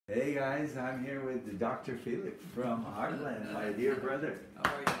Hey guys, I'm here with Dr. Felix from Hartland, my dear brother.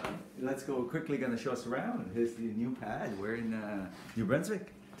 How are you? Let's go quickly, going to show us around. Here's the new pad. We're in New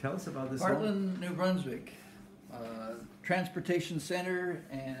Brunswick. Tell us about this Hartland, New Brunswick. Transportation center,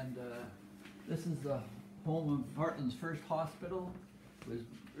 and this is the home of Hartland's first hospital. It was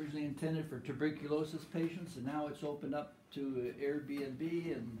originally intended for tuberculosis patients, and now it's opened up to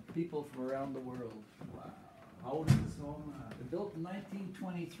Airbnb and people from around the world. Wow. How old is this home? Built in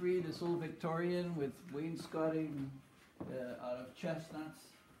 1923, this old Victorian with wainscoting out of chestnuts.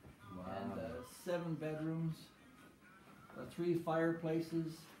 Wow. And 7 bedrooms, 3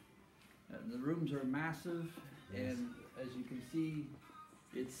 fireplaces. The rooms are massive, Yes. and as you can see,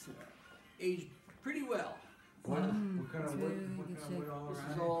 it's aged pretty well. What kind of wood? really What good kind of wood all This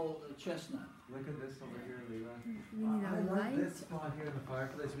around is it? all chestnut. Look at this over here, Leela. We need I a like light. this spot here in the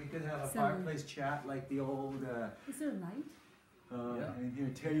fireplace. We could have a So- fireplace chat like the old, Is there a light? Yeah. in here,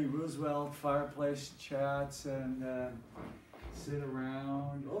 Teddy Roosevelt fireplace chats and sit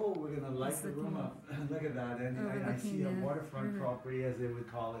around. Oh, we're gonna light It's the room looking- up. Look at that. And I see Overlooking a the waterfront river. property, as they would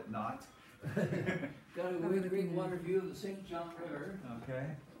call it, not. Got a Overlooking great the- water view of the St. John River.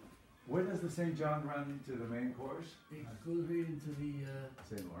 Okay. Where does the St. John run into the main course? It goes right into the,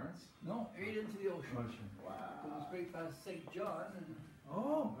 St. Lawrence? no, right into the ocean. Ocean. Goes Wow. straight past St. John, and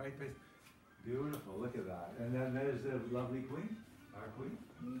Oh, right. Beautiful. Look at that. And then there's the lovely queen, our queen.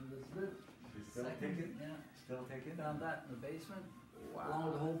 Elizabeth She's still II, taking. yeah. Still taking. Found that in the basement, Wow. along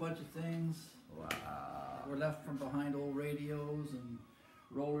with a whole bunch of things. Wow. We're left from behind old radios and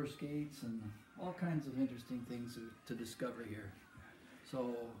roller skates and all kinds of interesting things to discover here.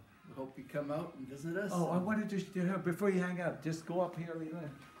 So we hope you come out and visit us. Oh, I wanted to before you hang up, just go up here, Leland.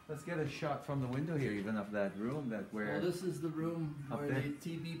 Let's get a shot from the window here, even of that room that Well, where. this is the room Up where there? the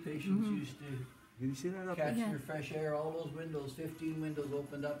TB patients Mhm. used to Can you see that up catch Yeah. their fresh air. All those windows, 15 windows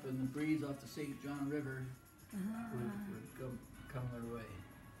opened up, and the breeze off the St. John River Ah.